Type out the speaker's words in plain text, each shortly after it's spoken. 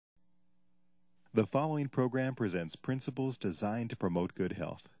The following program presents principles designed to promote good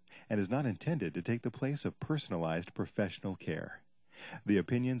health and is not intended to take the place of personalized professional care. The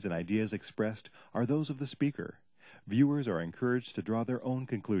opinions and ideas expressed are those of the speaker. Viewers are encouraged to draw their own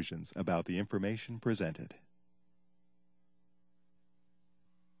conclusions about the information presented.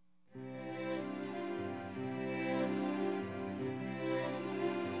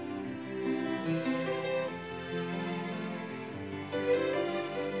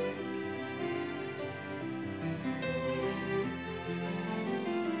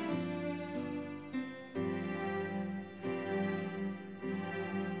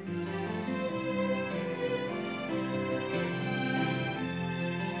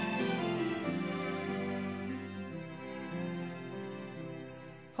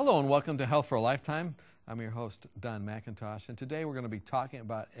 Hello and welcome to Health for a Lifetime. I'm your host, Don McIntosh, and today we're going to be talking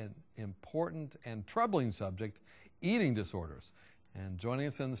about an important and troubling subject, eating disorders. And joining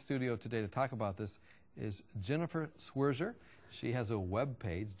us in the studio today to talk about this is Jennifer Swerger. She has a web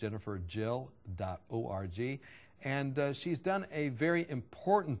page, jenniferjill.org, and she's done a very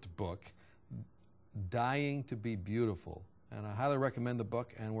important book, Dying to be Beautiful. And I highly recommend the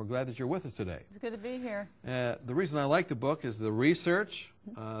book, and we're glad that you're with us today. It's good to be here. The reason I like the book is the research,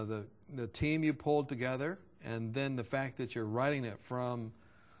 the team you pulled together, and then the fact that you're writing it from,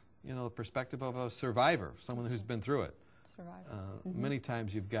 the perspective of a survivor, someone who's been through it. Many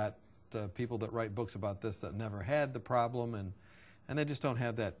times you've got people that write books about this that never had the problem, and they just don't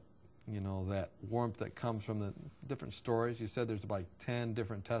have that, that warmth that comes from the different stories. You said there's like 10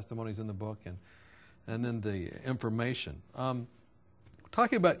 different testimonies in the book, and then the information.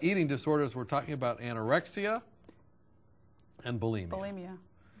 Talking about eating disorders, we're talking about anorexia and bulimia.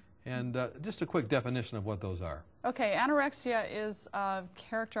 And just a quick definition of what those are. Okay, anorexia is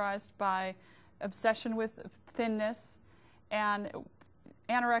characterized by obsession with thinness, and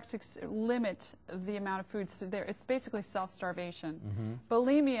anorexics limit the amount of food. So it's basically self-starvation.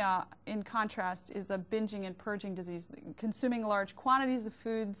 Bulimia, in contrast, is a binging and purging disease, consuming large quantities of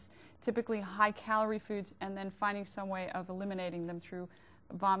foods, typically high-calorie foods, and then finding some way of eliminating them through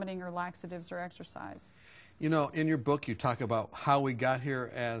vomiting or laxatives or exercise. In your book, you talk about how we got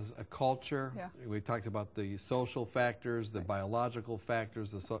here as a culture. Yeah. We talked about the social factors, the biological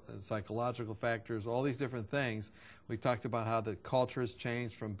factors, the psychological factors, all these different things. We talked about how the culture has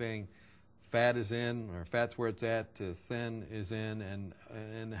changed from being fat is in, or fat's where it's at, to thin is in,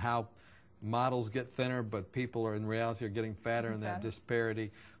 and how models get thinner, but people are in reality are getting fatter, and that disparity.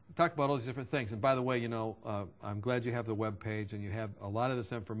 We talked about all these different things. And by the way, I'm glad you have the web page and you have a lot of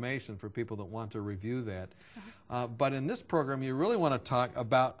this information for people that want to review that. But in this program, you really want to talk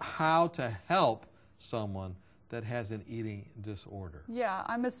about how to help someone that has an eating disorder. Yeah,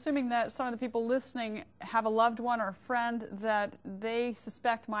 I'm assuming that some of the people listening have a loved one or a friend that they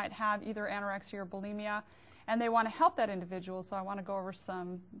suspect might have either anorexia or bulimia, and they want to help that individual, so I want to go over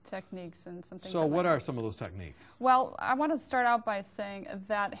some techniques and some things. So what are some of those techniques? Well, I want to start out by saying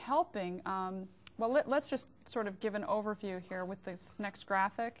that helping, let's just sort of give an overview here with this next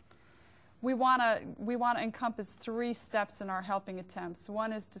graphic. We want to encompass 3 steps in our helping attempts.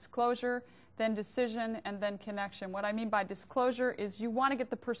 One is disclosure, then decision, and then connection. What I mean by disclosure is you want to get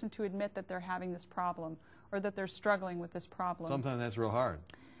the person to admit that they're having this problem or that they're struggling with this problem. Sometimes that's real hard.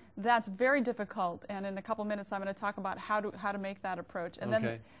 That's very difficult, and in a couple minutes I'm going to talk about how to make that approach. And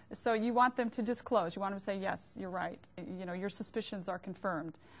then, so you want them to disclose. You want them to say, yes, you're right. Your suspicions are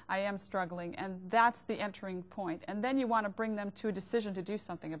confirmed. I am struggling, and that's the entering point. And then you want to bring them to a decision to do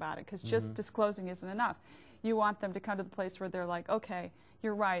something about it, because just disclosing isn't enough. You want them to come to the place where they're like, okay,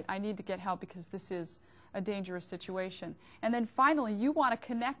 you're right. I need to get help because this is a dangerous situation. And then finally, you want to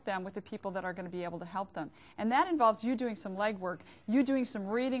connect them with the people that are going to be able to help them. And that involves you doing some legwork, you doing some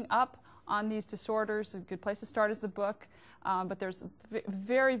reading up on these disorders. A good place to start is the book, but there's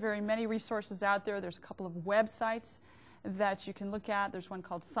very, very many resources out there. There's a couple of websites that you can look at. There's one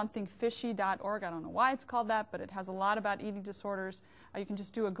called somethingfishy.org. I don't know why it's called that, but it has a lot about eating disorders. You can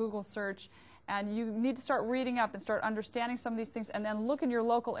just do a Google search. And you need to start reading up and start understanding some of these things, and then look in your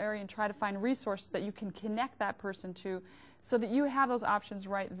local area and try to find resources that you can connect that person to so that you have those options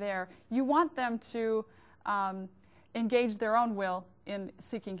right there. You want them to engage their own will in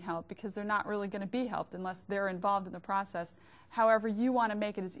seeking help, because they're not really going to be helped unless they're involved in the process. However, you want to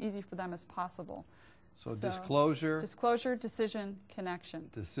make it as easy for them as possible. So disclosure. Disclosure, decision, connection.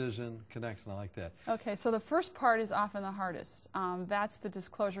 Decision, connection, I like that. Okay, so the first part is often the hardest. That's the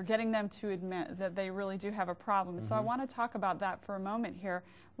disclosure, getting them to admit that they really do have a problem. And so I want to talk about that for a moment here.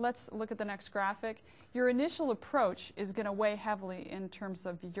 Let's look at the next graphic. Your initial approach is going to weigh heavily in terms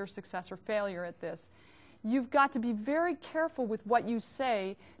of your success or failure at this. you've got to be very careful with what you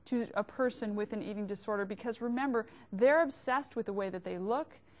say to a person with an eating disorder, because remember, they're obsessed with the way that they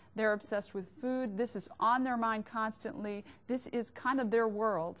look. They're obsessed with food. This is on their mind constantly. This is kind of their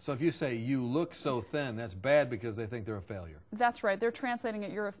world. So if you say, you look so thin, that's bad because they think they're a failure. That's right. They're translating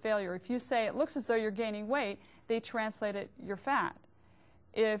it, you're a failure. If you say, it looks as though you're gaining weight, they translate it, you're fat.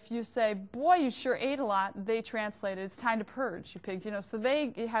 If you say, boy, you sure ate a lot, they translate it, it's time to purge, you pig. You know, so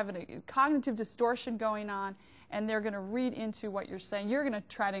they have a cognitive distortion going on, and they're going to read into what you're saying. You're going to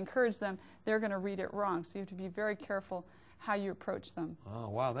try to encourage them. They're going to read it wrong. So you have to be very careful how you approach them. Oh,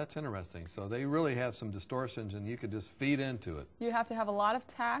 wow, that's interesting. So they really have some distortions, and you could just feed into it. You have to have a lot of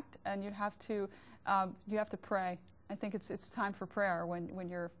tact, and you have to pray. I think it's time for prayer when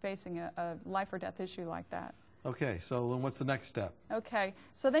you're facing a life or death issue like that. Okay, so then what's the next step? Okay,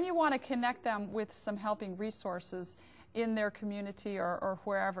 so then you want to connect them with some helping resources in their community or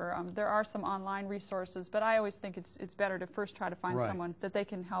wherever. There are some online resources, but I always think it's better to first try to find someone that they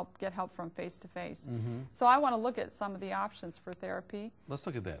can get help from face to face. So I want to look at some of the options for therapy. Let's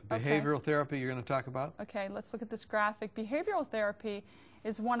look at that. Behavioral therapy you're going to talk about? Okay, let's look at this graphic. Behavioral therapy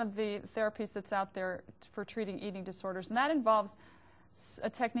is one of the therapies that's out there for treating eating disorders, and that involves a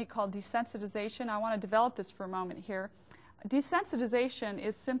technique called desensitization. I want to develop this for a moment here. Desensitization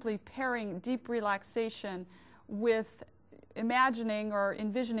is simply pairing deep relaxation with imagining or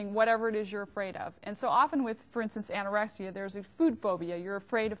envisioning whatever it is you're afraid of. And so often with, for instance, anorexia, there's a food phobia. You're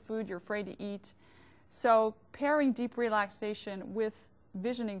afraid of food, you're afraid to eat. So pairing deep relaxation with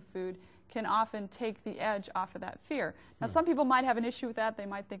visioning food can often take the edge off of that fear. Now, some people might have an issue with that. They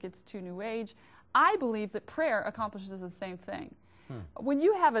might think it's too new age. I believe that prayer accomplishes the same thing. When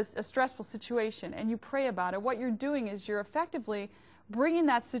you have a stressful situation and you pray about it, what you're doing is you're effectively bringing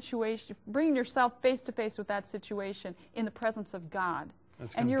that situation, bringing yourself face to face with that situation in the presence of God.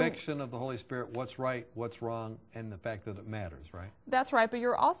 It's conviction of the Holy Spirit, what's right, what's wrong, and the fact that it matters, right? That's right, but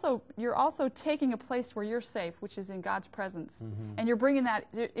you're also taking a place where you're safe, which is in God's presence, and you're bringing that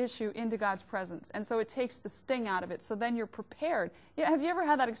issue into God's presence, and so it takes the sting out of it. So then you're prepared. Have you ever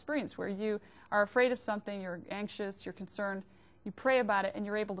had that experience where you are afraid of something, you're anxious, you're concerned, you pray about it, and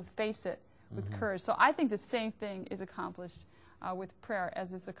you're able to face it with courage? So I think the same thing is accomplished with prayer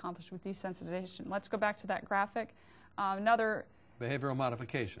as is accomplished with desensitization. Let's go back to that graphic. Another behavioral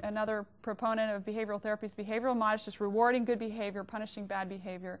modification. Another proponent of behavioral therapy is behavioral modification, just rewarding good behavior, punishing bad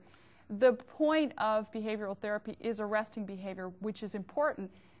behavior. The point of behavioral therapy is arresting behavior, which is important,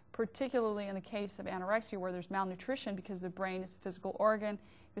 particularly in the case of anorexia where there's malnutrition, because the brain is a physical organ.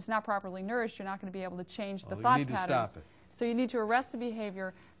 If it's not properly nourished, you're not going to be able to change the thought patterns. You need to stop it. So you need to arrest the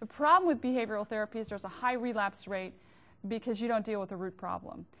behavior. The problem with behavioral therapy is there's a high relapse rate because you don't deal with the root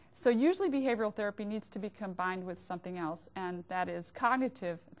problem. So usually behavioral therapy needs to be combined with something else, and that is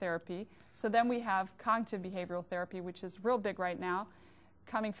cognitive therapy. So then we have cognitive behavioral therapy, which is real big right now,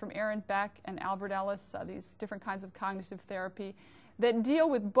 coming from Aaron Beck and Albert Ellis, these different kinds of cognitive therapy that deal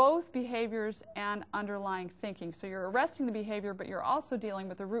with both behaviors and underlying thinking. So you're arresting the behavior, but you're also dealing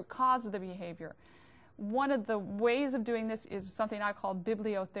with the root cause of the behavior. One of the ways of doing this is something I call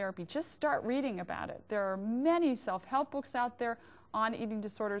bibliotherapy. Just start reading about it. There are many self-help books out there on eating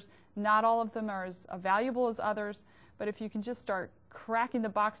disorders. Not all of them are as valuable as others, but if you can just start cracking the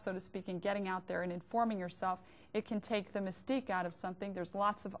box, so to speak, and getting out there and informing yourself, it can take the mystique out of something. There's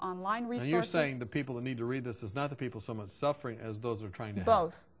lots of online resources. And you're saying the people that need to read this is not the people so much suffering as those that are trying to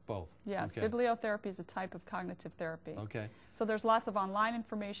help. Both. Both. Yes, okay. Bibliotherapy is a type of cognitive therapy. Okay. So there's lots of online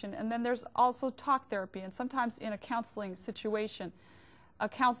information, and then there's also talk therapy, and sometimes in a counseling situation, a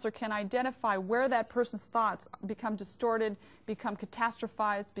counselor can identify where that person's thoughts become distorted, become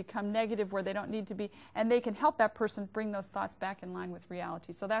catastrophized, become negative where they don't need to be, and they can help that person bring those thoughts back in line with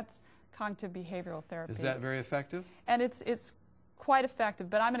reality. So that's cognitive behavioral therapy. Is that very effective? And it's quite effective,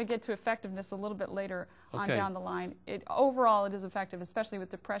 but I'm going to get to effectiveness a little bit later on down the line. Overall, it is effective, especially with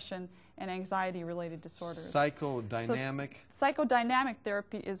depression and anxiety-related disorders. Psychodynamic? So, psychodynamic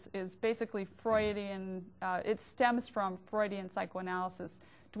therapy is basically Freudian. It stems from Freudian psychoanalysis,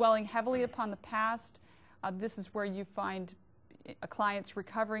 dwelling heavily upon the past. This is where you find clients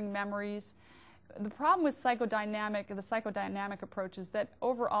recovering memories. The problem with the psychodynamic approach is that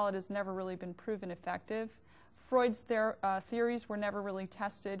overall it has never really been proven effective. Freud's theories were never really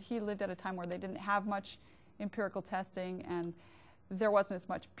tested. He lived at a time where they didn't have much empirical testing, and there wasn't as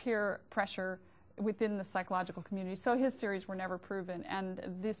much peer pressure within the psychological community. So his theories were never proven, and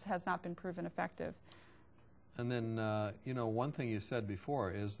this has not been proven effective. And then, you know, one thing you said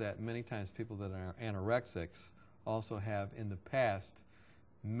before is that many times people that are anorexics also have in the past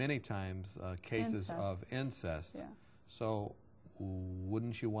many times cases of incest. Yeah. So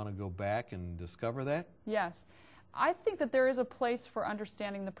wouldn't you want to go back and discover that? Yes. I think that there is a place for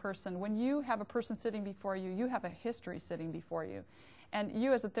understanding the person. When you have a person sitting before you, you have a history sitting before you. And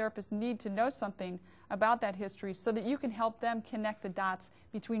you as a therapist need to know something about that history so that you can help them connect the dots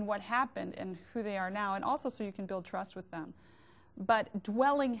between what happened and who they are now, and also so you can build trust with them. But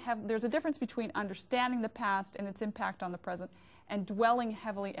there's a difference between understanding the past and its impact on the present and dwelling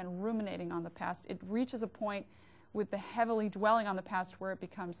heavily and ruminating on the past. It reaches a point with the heavily dwelling on the past where it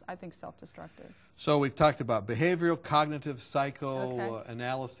becomes, I think, self-destructive. So we've talked about behavioral, cognitive,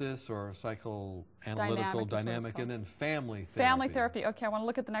 psychoanalysis, or psychoanalytical, dynamic, and then family therapy. Family therapy. Okay, I want to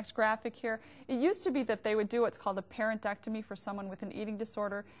look at the next graphic here. It used to be that they would do what's called a parentectomy for someone with an eating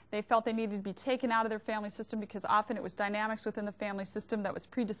disorder. They felt they needed to be taken out of their family system because often it was dynamics within the family system that was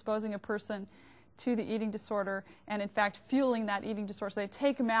predisposing a person to the eating disorder and, in fact, fueling that eating disorder. So they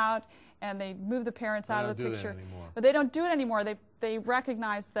take them out and they move the parents out of the picture. But they don't do it anymore. They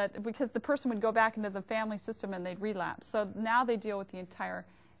recognize that because the person would go back into the family system and they'd relapse. So now they deal with the entire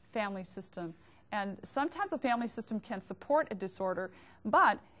family system. And sometimes the family system can support a disorder,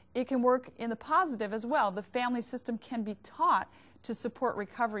 but it can work in the positive as well. The family system can be taught to support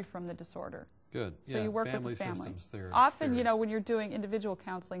recovery from the disorder. Good. So yeah, you work family with the family. Systems theory. Often, you know, when you're doing individual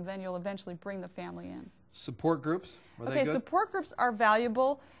counseling, then you'll eventually bring the family in. Support groups, are they good? Support groups are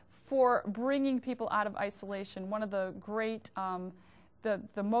valuable for bringing people out of isolation. One of the great the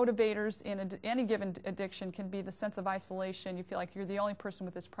motivators in any given addiction can be the sense of isolation. You feel like you're the only person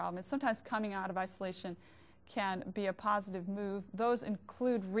with this problem. And sometimes coming out of isolation can be a positive move. Those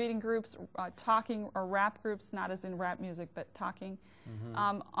include reading groups, talking or rap groups, not as in rap music, but talking,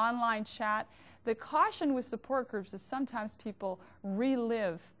 online chat. The caution with support groups is sometimes people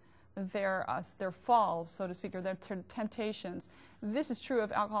relive their falls, so to speak, or their temptations. This is true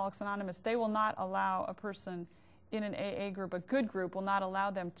of Alcoholics Anonymous. They will not allow a person in an AA group, a good group, will not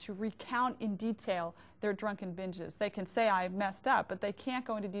allow them to recount in detail their drunken binges. They can say, I messed up, but they can't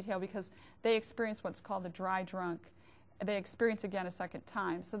go into detail because they experience what's called a dry drunk. They experience again a second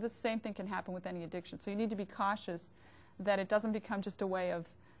time. So this same thing can happen with any addiction. So you need to be cautious that it doesn't become just a way of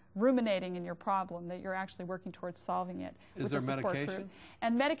ruminating in your problem, that you're actually working towards solving it. Is there medication?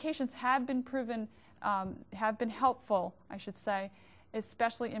 And medications have been proven, have been helpful, I should say,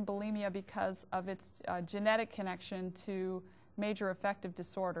 especially in bulimia because of its genetic connection to major affective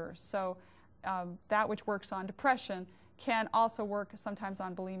disorder. So that which works on depression can also work sometimes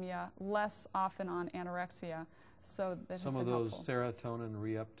on bulimia, less often on anorexia. So that some of those serotonin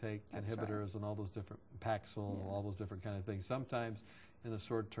reuptake inhibitors and all those different Paxil, all those different kind of things. Sometimes in the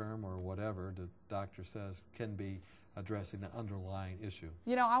short term or whatever the doctor says can be addressing the underlying issue.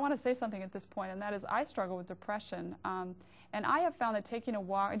 You know, I want to say something at this point, and that is I struggle with depression. And I have found that taking a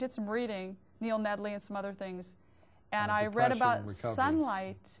walk, I did some reading, Neil Nedley and some other things, and I read about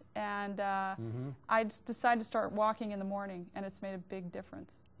sunlight, and I decided to start walking in the morning, and it's made a big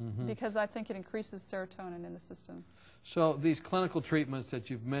difference because I think it increases serotonin in the system. So these clinical treatments that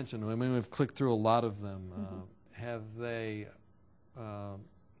you've mentioned, I mean, we've clicked through a lot of them. Have they,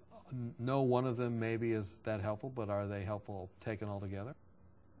 no one of them maybe is that helpful, but are they helpful taken all together?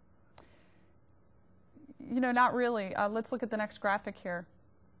 You know, not really. Let's look at the next graphic here.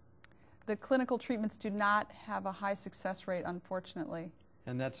 The clinical treatments do not have a high success rate, unfortunately.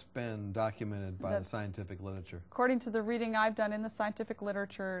 And that's been documented by the scientific literature. According to the reading I've done in the scientific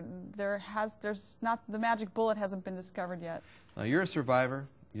literature, there's not, the magic bullet hasn't been discovered yet. Now, you're a survivor.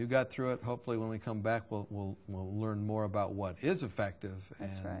 You got through it. Hopefully when we come back, we'll learn more about what is effective,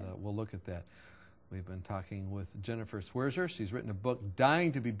 and we'll look at that. We've been talking with Jennifer Swerzer. She's written a book,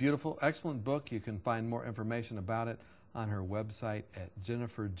 Dying to be Beautiful. Excellent book. You can find more information about it on her website at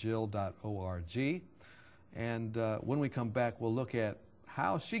jenniferjill.org. And when we come back, we'll look at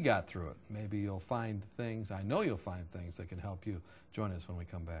how she got through it. Maybe you'll find things, I know you'll find things that can help you. Join us when we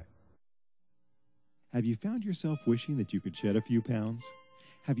come back. Have you found yourself wishing that you could shed a few pounds?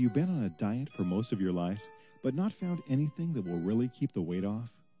 Have you been on a diet for most of your life, but not found anything that will really keep the weight off?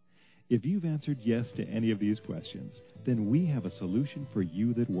 If you've answered yes to any of these questions, then we have a solution for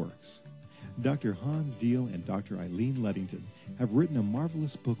you that works. Dr. Hans Diehl and Dr. Eileen Ludington have written a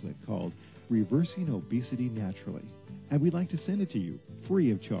marvelous booklet called Reversing Obesity Naturally, and we'd like to send it to you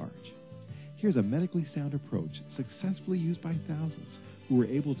free of charge. Here's a medically sound approach successfully used by thousands who were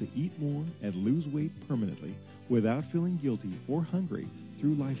able to eat more and lose weight permanently without feeling guilty or hungry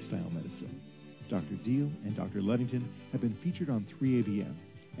through lifestyle medicine. Dr. Diehl and Dr. Ludington have been featured on 3ABN,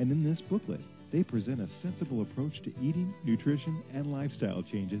 and in this booklet, they present a sensible approach to eating, nutrition, and lifestyle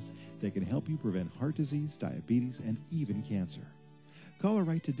changes that can help you prevent heart disease, diabetes, and even cancer. Call or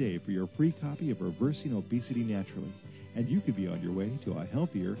write today for your free copy of Reversing Obesity Naturally, and you could be on your way to a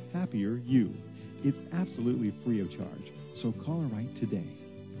healthier, happier you. It's absolutely free of charge, so call or write today.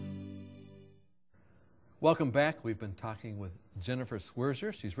 Welcome back. We've been talking with Jennifer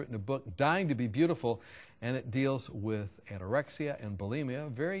Swerzer. She's written a book, Dying to be Beautiful, and it deals with anorexia and bulimia, a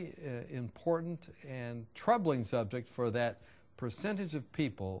very important and troubling subject for that percentage of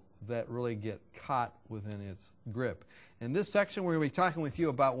people that really get caught within its grip. In this section, we're going to be talking with you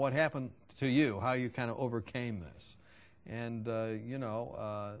about what happened to you, how you kind of overcame this. And,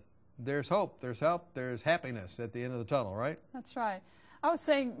 there's hope, there's help, there's happiness at the end of the tunnel, right? That's right. I was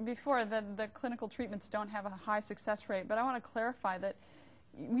saying before that the clinical treatments don't have a high success rate, but I want to clarify that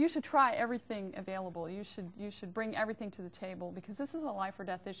you should try everything available. You should bring everything to the table, because this is a life or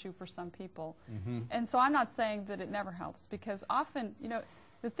death issue for some people. And so I'm not saying that it never helps, because often,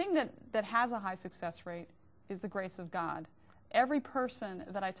 the thing that has a high success rate is the grace of God. Every person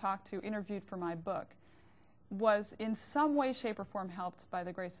that I talked to, interviewed for my book, was in some way, shape, or form helped by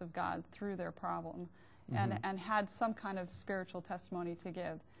the grace of God through their problem, and had some kind of spiritual testimony to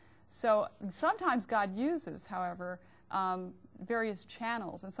give. So sometimes God uses, however, various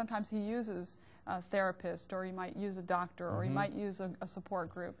channels, and sometimes He uses a therapist, or He might use a doctor, or He might use a support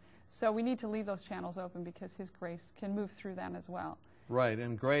group. So we need to leave those channels open, because His grace can move through them as well. Right,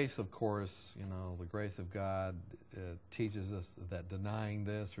 and grace, of course, the grace of God teaches us that denying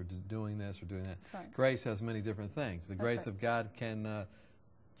this or doing this or doing that. Right. Grace has many different things. The grace of God can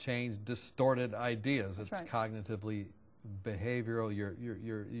change distorted ideas. That's It's cognitively behavioral.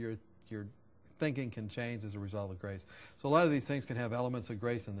 Your thinking can change as a result of grace. So a lot of these things can have elements of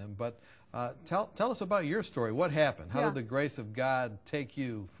grace in them. But tell us about your story. What happened? How did the grace of God take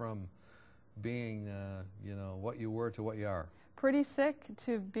you from being, what you were to what you are? Pretty sick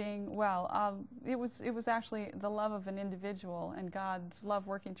to being well. It was actually the love of an individual, and God's love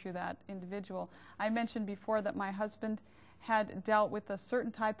working through that individual. I mentioned before that my husband had dealt with a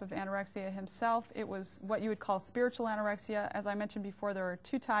certain type of anorexia himself. It was what you would call spiritual anorexia. As I mentioned before, there are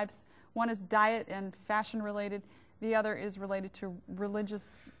two types. One is diet and fashion related. The other is related to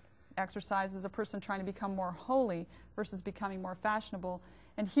religious exercises, a person trying to become more holy versus becoming more fashionable.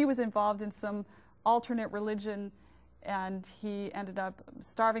 And he was involved in some alternate religion, and he ended up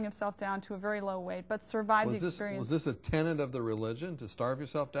starving himself down to a very low weight, but survived the experience. Was this a tenet of the religion, to starve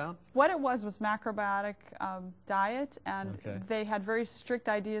yourself down? What it was macrobiotic diet, and they had very strict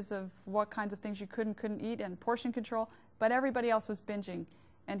ideas of what kinds of things you could and couldn't eat, and portion control, but everybody else was binging,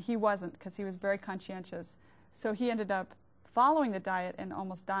 and he wasn't, because he was very conscientious. So he ended up following the diet and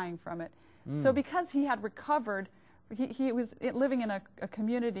almost dying from it. So because he had recovered, he was living in a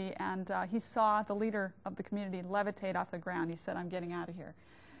community, and he saw the leader of the community levitate off the ground. He said, "I'm getting out of here."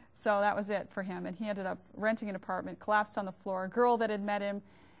 So that was it for him, and he ended up renting an apartment, collapsed on the floor. A girl that had met him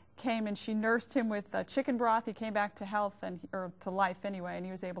came, and she nursed him with chicken broth. He came back to health, or to life anyway, and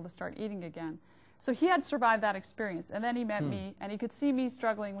he was able to start eating again. So he had survived that experience, and then he met me, and he could see me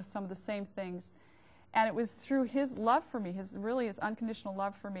struggling with some of the same things. And it was through his love for me, his unconditional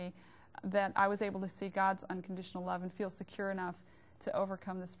love for me, that I was able to see God's unconditional love and feel secure enough to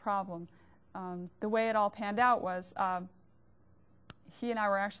overcome this problem. The way it all panned out was he and I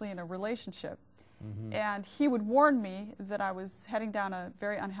were actually in a relationship. And he would warn me that I was heading down a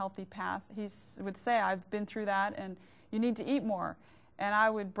very unhealthy path. He would say, "I've been through that, and you need to eat more." And I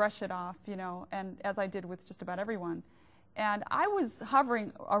would brush it off, and as I did with just about everyone. And I was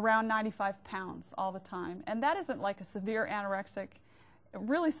hovering around 95 pounds all the time. And that isn't like a severe anorexic.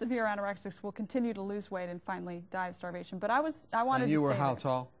 Really severe anorexics will continue to lose weight and finally die of starvation. But I wanted to stay there. And you were how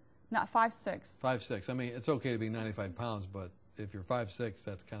tall? Not 5'6". 5'6". I mean, it's okay to be 95 pounds, but if you're 5'6",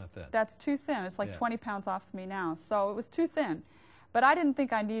 that's kind of thin. That's too thin. It's like 20 pounds off me now. So it was too thin. But I didn't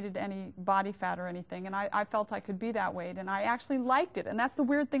think I needed any body fat or anything, and I felt I could be that weight, and I actually liked it. And that's the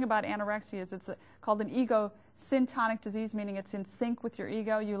weird thing about anorexia, is it's called an ego syntonic disease, meaning it's in sync with your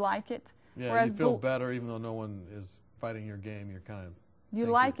ego. You like it. Yeah, Whereas you feel better even though no one is fighting your game. You're kind of... You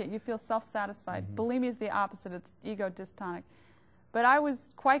like it. You feel self-satisfied. Bulimia is the opposite. It's ego dystonic. But I was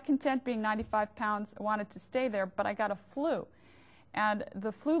quite content being 95 pounds. I wanted to stay there, but I got a flu. And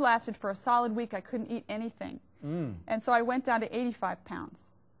the flu lasted for a solid week. I couldn't eat anything. And so I went down to 85 pounds.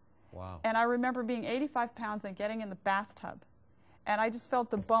 Wow. And I remember being 85 pounds and getting in the bathtub. And I just felt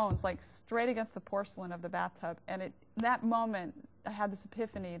the bones like straight against the porcelain of the bathtub. And in that moment, I had this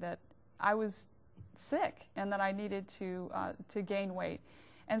epiphany that I was sick and that I needed to gain weight.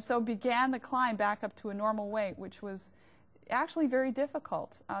 And so began the climb back up to a normal weight, which was actually very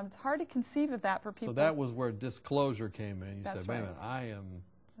difficult. It's hard to conceive of that for people. So that was where disclosure came in. You That's said, wait a right. minute, I am...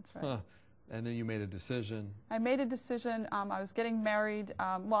 That's right. And then you made a decision. I made a decision. I was getting married.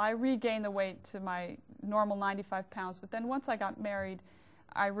 Well, I regained the weight to my normal 95 pounds, but then once I got married,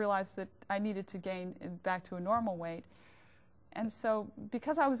 I realized that I needed to gain back to a normal weight. And so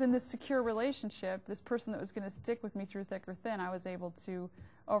because I was in this secure relationship, this person that was going to stick with me through thick or thin, I was able to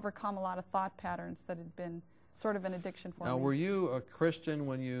overcome a lot of thought patterns that had been sort of an addiction for me. Now, were you a Christian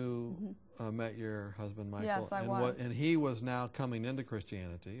when you met your husband, Michael? Yes, I was. And he was now coming into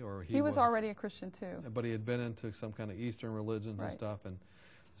Christianity, or he was already a Christian too. But he had been into some kind of Eastern religions and stuff, and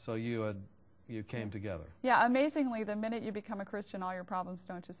so you came together. Yeah, amazingly, the minute you become a Christian, all your problems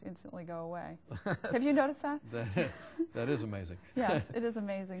don't just instantly go away. Have you noticed that? That is amazing. Yes, it is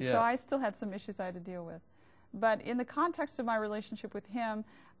amazing. Yeah. So I still had some issues I had to deal with. But in the context of my relationship with him,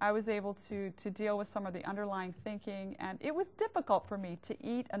 I was able to deal with some of the underlying thinking, and it was difficult for me to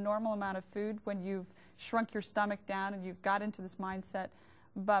eat a normal amount of food when you've shrunk your stomach down and you've got into this mindset.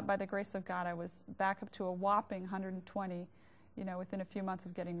 But by the grace of God, I was back up to a whopping 120, within a few months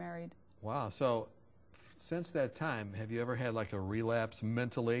of getting married. Wow. So since that time, have you ever had like a relapse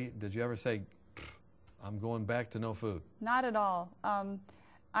mentally? Did you ever say, I'm going back to no food? Not at all.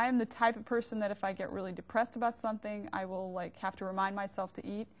 I am the type of person that if I get really depressed about something, I will have to remind myself to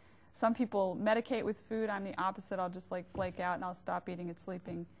eat. Some people medicate with food. I'm the opposite. I'll just flake out and I'll stop eating and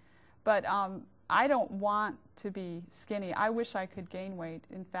sleeping. But I don't want to be skinny. I wish I could gain weight.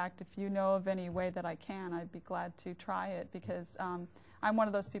 In fact, if you know of any way that I can, I'd be glad to try it, because I'm one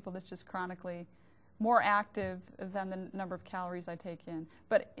of those people that's just chronically more active than the number of calories I take in.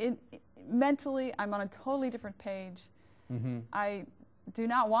 But mentally, I'm on a totally different page. I do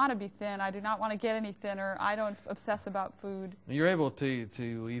not want to be thin. I do not want to get any thinner. I don't obsess about food. You're able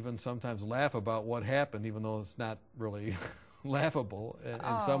to even sometimes laugh about what happened, even though it's not really laughable in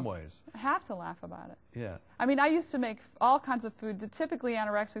some ways. I have to laugh about it. Yeah. I mean, I used to make all kinds of food. Typically,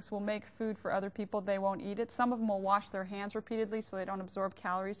 anorexics will make food for other people. They won't eat it. Some of them will wash their hands repeatedly so they don't absorb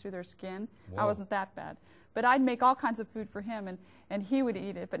calories through their skin. Whoa. I wasn't that bad. But I'd make all kinds of food for him, and he would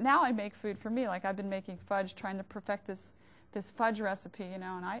eat it. But now I make food for me. Like I've been making fudge, trying to perfect this fudge recipe, and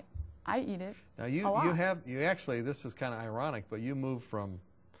I eat it. Now you actually, this is kind of ironic, but you moved from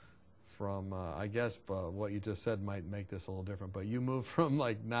I guess what you just said might make this a little different, but you moved from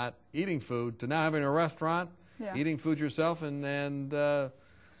not eating food to now having a restaurant, eating food yourself, and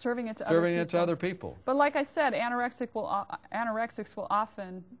serving it to other people. But like I said, anorexics will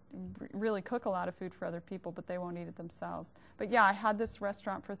often really cook a lot of food for other people, but they won't eat it themselves. But yeah, I had this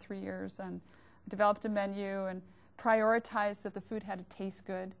restaurant for 3 years and developed a menu and prioritized that the food had to taste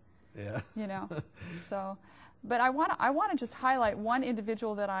good. Yeah. So. But I want to just highlight one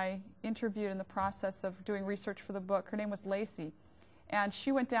individual that I interviewed in the process of doing research for the book. Her name was Lacey, and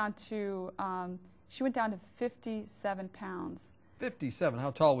she went down to 57 pounds. 57.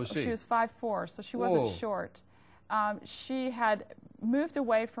 How tall was she? She was 5'4", so she wasn't Whoa. short. She had moved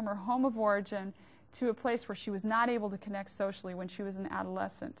away from her home of origin to a place where she was not able to connect socially when she was an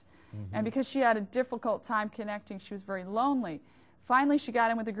adolescent. And because she had a difficult time connecting, she was very lonely. Finally, she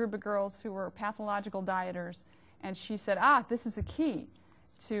got in with a group of girls who were pathological dieters, and she said, this is the key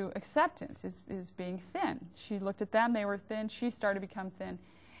to acceptance, is being thin. She looked at them, they were thin, she started to become thin.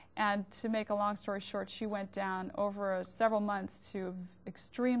 And to make a long story short, she went down over several months to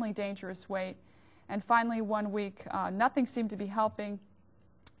extremely dangerous weight. And finally, one week, nothing seemed to be helping.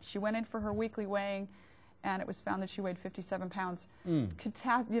 She went in for her weekly weighing, and it was found that she weighed 57 pounds.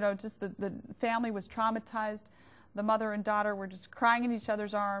 Just the family was traumatized. The mother and daughter were just crying in each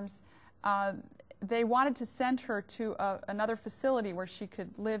other's arms. They wanted to send her to another facility where she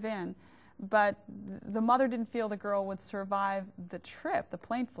could live in, but the mother didn't feel the girl would survive the trip, the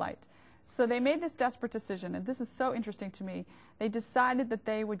plane flight. So they made this desperate decision, and this is so interesting to me. They decided that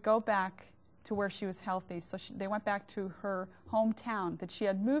they would go back to where she was healthy. So they went back to her hometown that she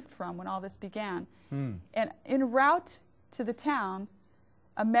had moved from when all this began. And en route to the town,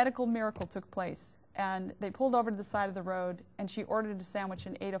 a medical miracle took place. And they pulled over to the side of the road, and she ordered a sandwich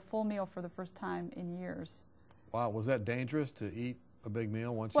and ate a full meal for the first time in years. Wow, was that dangerous to eat a big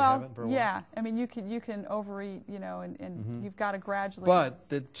meal once you have it for a while? Yeah. I mean, you can overeat, and you've got to gradually. But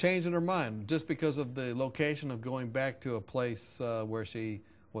the change in her mind, just because of the location of going back to a place where she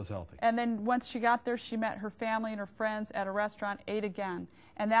was healthy. And then once she got there, she met her family and her friends at a restaurant, ate again,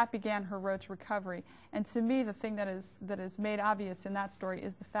 and that began her road to recovery. And to me, the thing that is made obvious in that story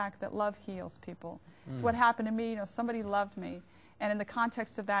is the fact that love heals people. It's what happened to me. Somebody loved me, and in the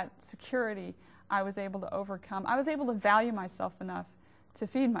context of that security, I was able to overcome. I was able to value myself enough to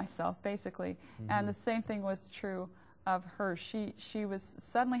feed myself, basically. And the same thing was true of her. She was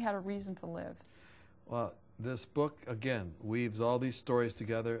suddenly had a reason to live. Well, this book, again, weaves all these stories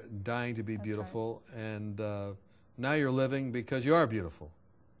together, Dying to be That's Beautiful, and now you're living because you are beautiful.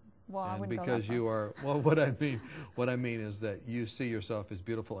 Well, I And wouldn't go because that you far. are, well, what I mean is that you see yourself as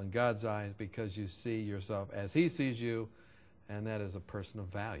beautiful in God's eyes because you see yourself as He sees you, and that is a person of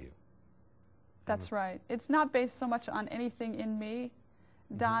value. That's right. It's not based so much on anything in me,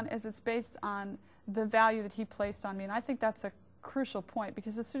 Don, as it's based on the value that He placed on me. And I think that's a crucial point,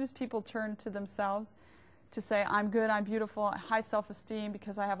 because as soon as people turn to themselves to say, I'm good, I'm beautiful, high self-esteem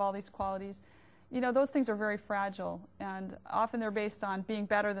because I have all these qualities, you know, those things are very fragile, and often they're based on being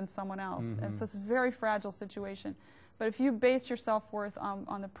better than someone else. And so it's a very fragile situation. But if you base your self-worth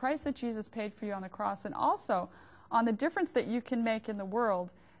on the price that Jesus paid for you on the cross, and also on the difference that you can make in the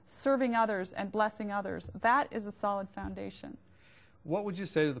world, serving others and blessing others, that is a solid foundation. What would you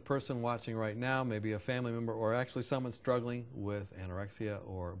say to the person watching right now, maybe a family member or actually someone struggling with anorexia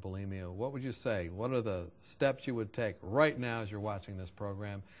or bulimia? What would you say? What are the steps you would take right now as you're watching this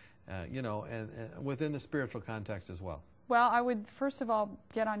program, you know, and within the spiritual context as well? Well, I would first of all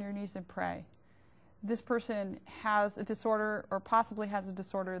get on your knees and pray. This person has a disorder, or possibly has a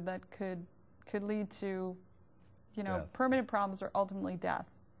disorder that could lead to, you know, Death. permanent problems or ultimately death.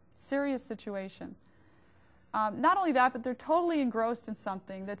 Serious situation. Not only that, but they're totally engrossed in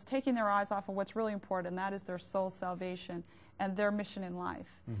something that's taking their eyes off of what's really important, and that is their soul's salvation and their mission in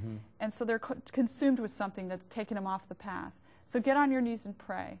life. And so they're consumed with something that's taking them off the path. So get on your knees and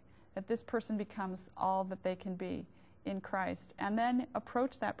pray that this person becomes all that they can be in Christ. And then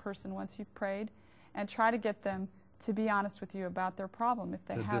approach that person once you've prayed and try to get them to be honest with you about their problem if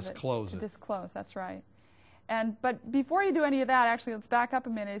they have it. Disclose To it. disclose, that's right. But before you do any of that, actually, let's back up a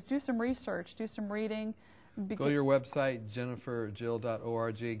minute, is do some research, do some reading. Go to your website,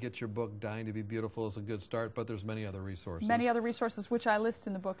 jenniferjill.org. Get your book, Dying to be Beautiful, is a good start, but there's many other resources. Many other resources, which I list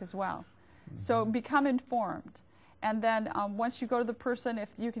in the book as well. So become informed. And then once you go to the person,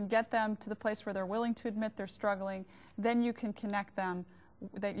 if you can get them to the place where they're willing to admit they're struggling, then you can connect them,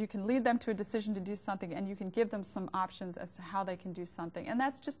 that you can lead them to a decision to do something, and you can give them some options as to how they can do something. And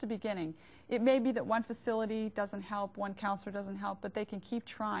that's just a beginning. It may be that one facility doesn't help, one counselor doesn't help, but they can keep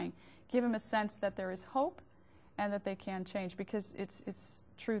trying. Give them a sense that there is hope and that they can change, because it's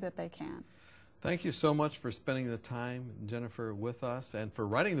true that they can. Thank you so much for spending the time, Jennifer, with us, and for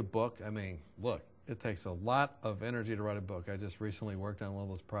writing the book. I mean, look, it takes a lot of energy to write a book. I just recently worked on one of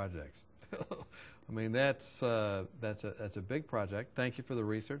those projects. I mean, that's a big project. Thank you for the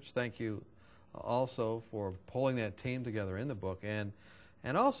research. Thank you also for pulling that team together in the book, and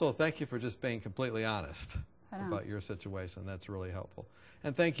also thank you for just being completely honest about your situation. That's really helpful.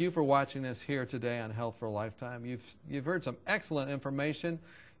 And thank you for watching us here today on Health for a Lifetime. You've heard some excellent information.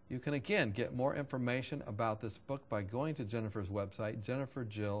 You can again get more information about this book by going to Jennifer's website,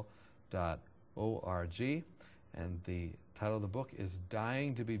 jenniferjill.org, and the title of the book is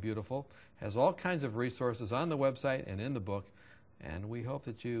Dying to be Beautiful. Has all kinds of resources on the website and in the book, and we hope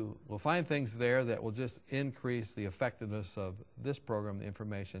that you will find things there that will just increase the effectiveness of this program, the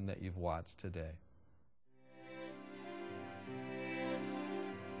information that you've watched today.